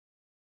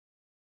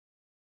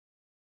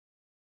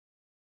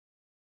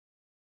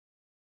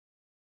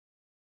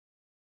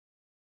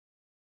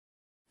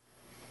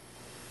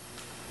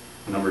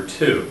Number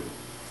 2,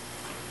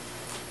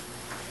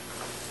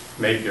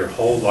 make your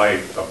whole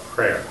life a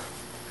prayer.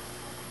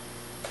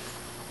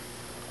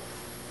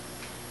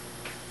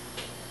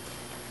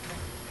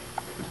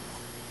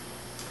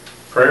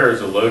 Prayer is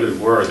a loaded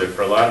word that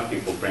for a lot of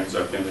people brings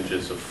up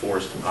images of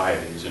forced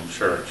pieties in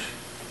church,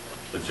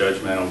 the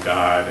judgmental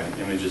God, and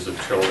images of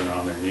children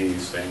on their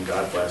knees saying,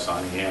 God bless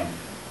Auntie Em.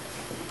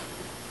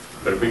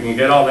 But if we can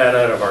get all that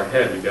out of our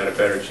head, we've got a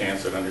better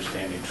chance at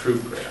understanding true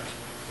prayer.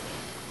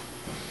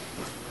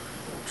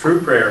 True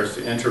prayer is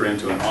to enter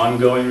into an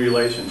ongoing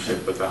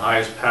relationship with the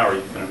highest power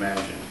you can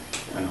imagine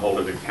and hold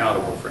it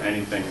accountable for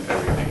anything and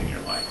everything in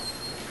your life.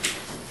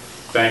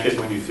 Thank it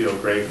when you feel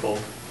grateful.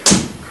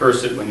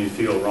 Curse it when you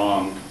feel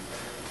wronged,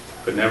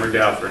 but never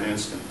doubt for an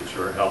instant that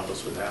you are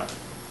helpless without it.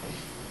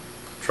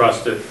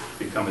 Trust it,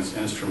 become its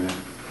instrument,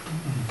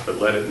 but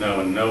let it know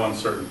in no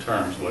uncertain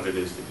terms what it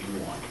is that you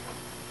want.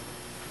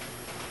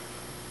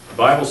 The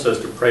Bible says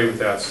to pray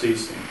without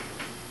ceasing.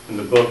 In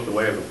the book, The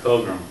Way of a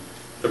Pilgrim,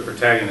 the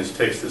protagonist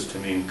takes this to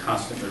mean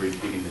constantly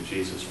repeating the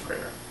Jesus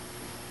prayer.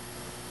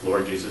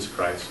 Lord Jesus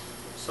Christ,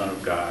 Son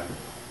of God,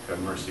 have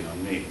mercy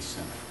on me, a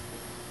sinner.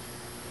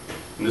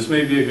 And this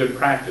may be a good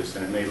practice,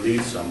 and it may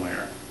lead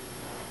somewhere,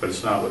 but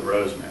it's not what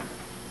Rose meant.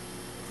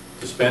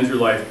 To spend your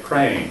life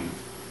praying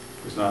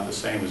is not the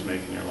same as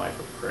making your life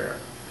a prayer.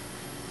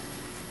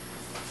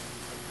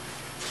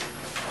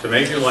 To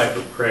make your life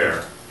a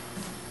prayer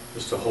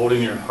is to hold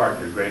in your heart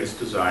your greatest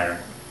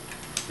desire,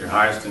 your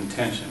highest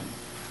intention,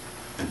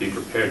 and be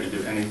prepared to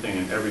do anything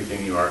and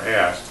everything you are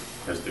asked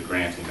as the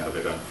granting of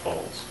it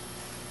unfolds.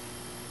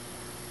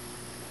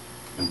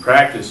 In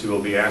practice, you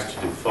will be asked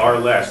to do far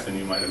less than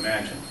you might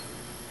imagine,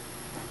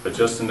 but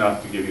just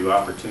enough to give you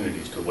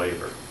opportunities to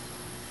waver.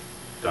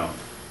 Don't.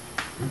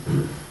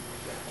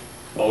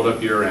 Hold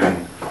up your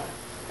end,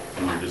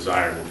 and your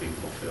desire will be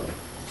fulfilled.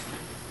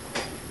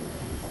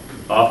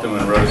 Often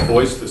when Rose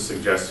voiced this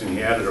suggestion,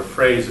 he added a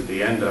phrase at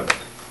the end of it.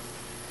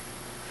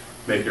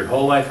 Make your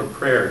whole life a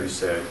prayer, he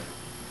said,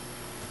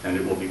 and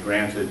it will be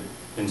granted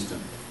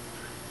instantly.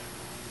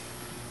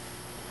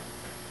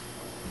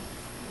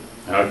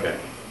 Okay,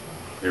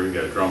 here we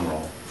go, drum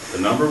roll. The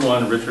number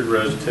 1 Richard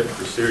Rose tip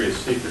for serious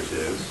seekers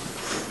is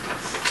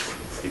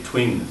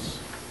betweenness.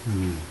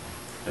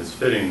 It's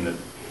fitting that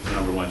the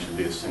number 1 should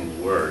be a single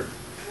word.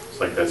 It's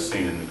like that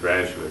scene in The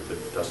Graduate,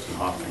 that Dustin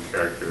Hoffman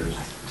character is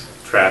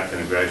trapped in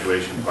a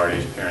graduation party.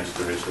 His parents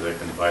do it so they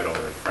can invite all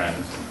their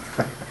friends.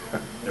 And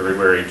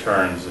everywhere he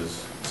turns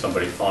is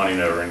somebody fawning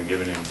over and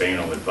giving him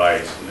banal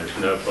advice, and there's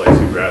no place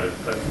he'd rather,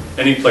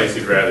 any place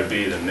he'd rather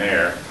be than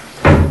there.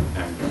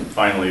 And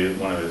finally,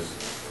 one of his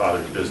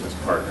father's business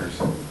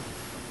partners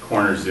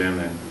corners him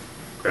and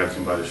grabs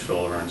him by the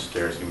shoulder and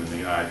stares him in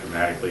the eye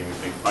dramatically, and we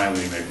think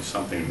finally maybe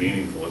something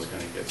meaningful is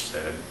going to get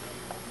said.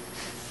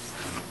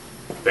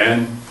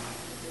 Ben?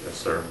 Yes,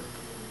 sir.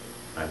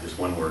 I have just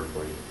one word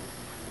for you.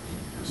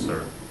 Yes,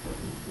 sir.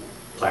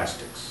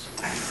 Plastics.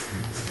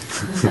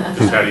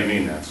 Just how do you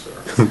mean that, sir?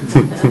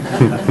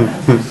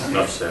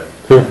 Enough said.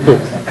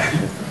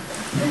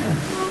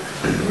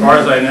 As far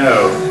as I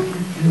know,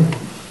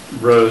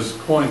 Rose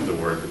coined the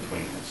word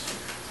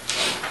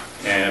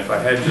betweenness. And if I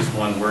had just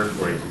one word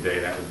for you today,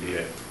 that would be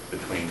it,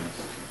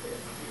 betweenness.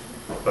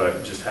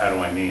 But just how do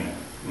I mean it?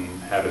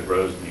 And how did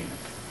Rose mean it?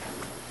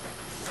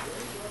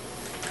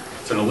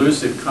 It's an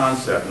elusive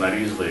concept, not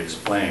easily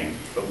explained,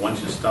 but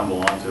once you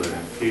stumble onto it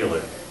and feel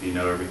it, you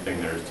know everything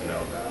there is to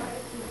know about it.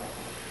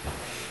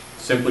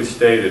 Simply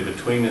stated,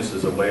 betweenness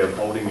is a way of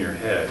holding your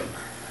head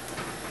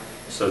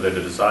so that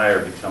a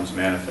desire becomes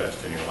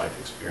manifest in your life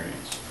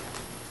experience.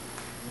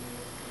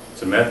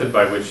 It's a method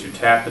by which you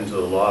tap into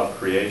the law of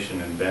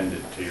creation and bend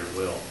it to your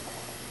will.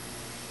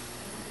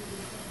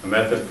 A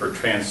method for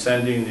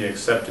transcending the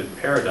accepted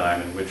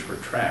paradigm in which we're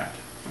trapped.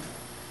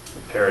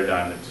 A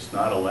paradigm that does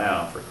not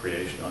allow for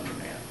creation on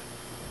demand.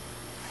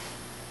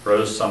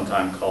 Rose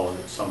sometimes called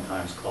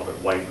it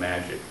white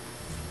magic.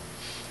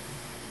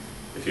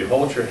 If you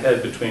hold your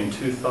head between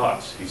 2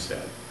 thoughts, he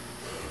said,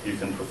 you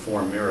can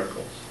perform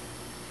miracles.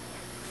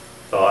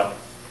 Thought,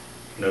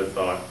 no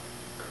thought,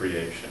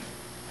 creation.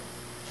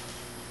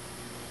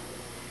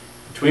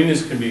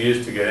 Betweenness can be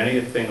used to get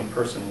anything a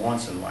person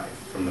wants in life,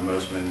 from the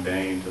most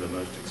mundane to the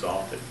most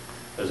exalted.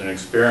 As an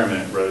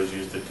experiment, Rose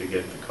used it to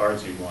get the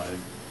cards he wanted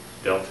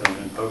dealt to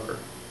him in poker.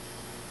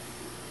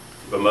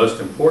 But most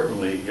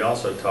importantly, he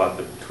also taught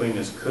that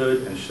betweenness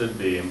could and should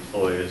be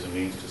employed as a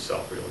means to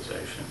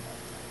self-realization.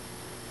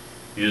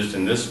 Used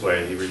in this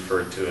way, he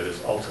referred to it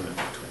as ultimate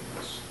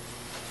betweenness.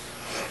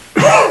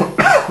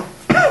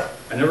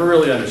 I never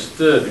really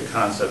understood the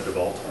concept of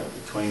ultimate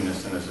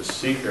betweenness, and as a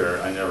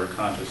seeker, I never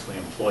consciously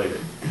employed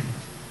it.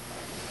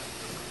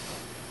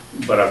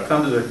 But I've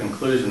come to the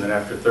conclusion that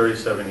after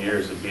 37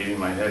 years of beating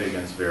my head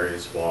against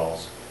various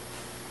walls,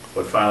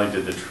 what finally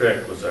did the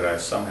trick was that I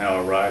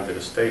somehow arrived at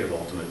a state of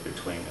ultimate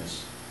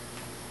betweenness,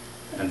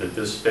 and that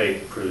this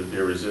state proved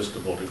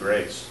irresistible to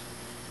grace.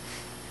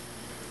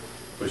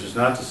 Which is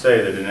not to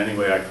say that in any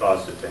way I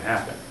caused it to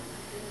happen,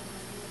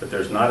 but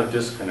there's not a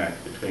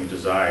disconnect between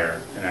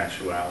desire and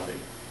actuality.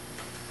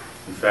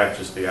 In fact,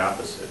 just the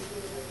opposite.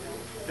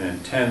 An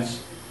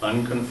intense,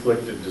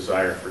 unconflicted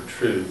desire for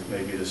truth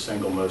may be the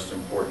single most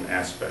important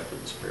aspect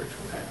of the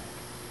spiritual path.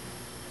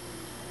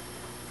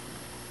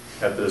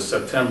 At the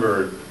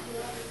September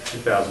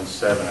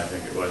 2007, I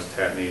think it was,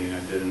 TAP meeting, I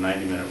did a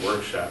 90-minute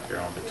workshop here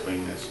on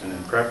betweenness. And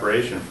in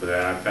preparation for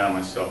that, I found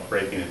myself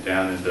breaking it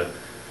down into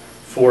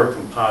 4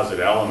 composite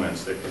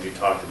elements that can be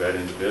talked about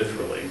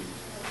individually.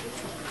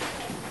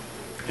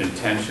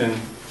 Intention,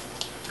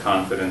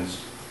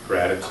 confidence,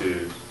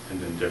 gratitude,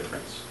 and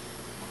indifference.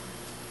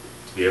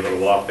 To be able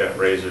to walk that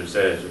razor's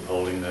edge of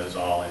holding those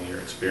all in your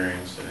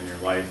experience and in your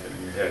life and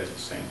in your head at the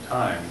same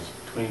time is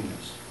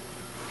betweenness.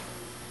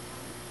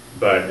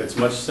 But it's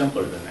much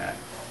simpler than that.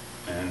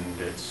 And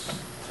it's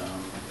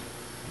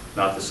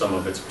not the sum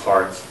of its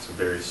parts. It's a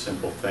very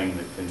simple thing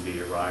that can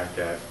be arrived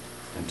at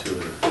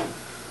intuitively.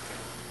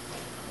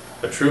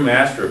 A true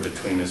master of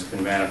betweenness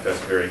can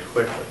manifest very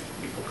quickly.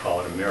 People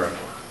call it a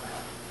miracle.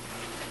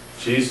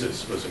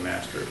 Jesus was a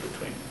master of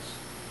betweenness.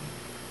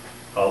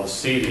 All the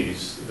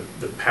siddhis,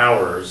 the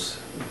powers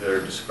that are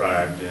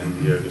described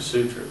in the Yoga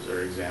Sutras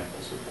are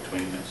examples of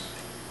betweenness.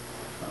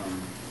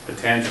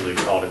 Patanjali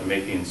called it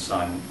making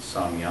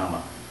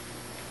samyama.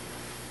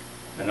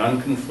 An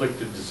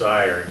unconflicted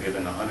desire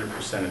given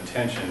 100%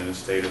 attention in a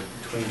state of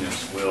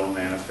betweenness will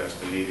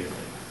manifest immediately.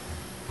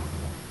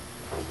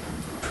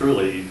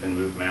 Truly, you can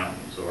move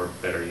mountains, or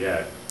better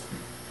yet,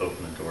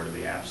 open the door to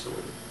the absolute.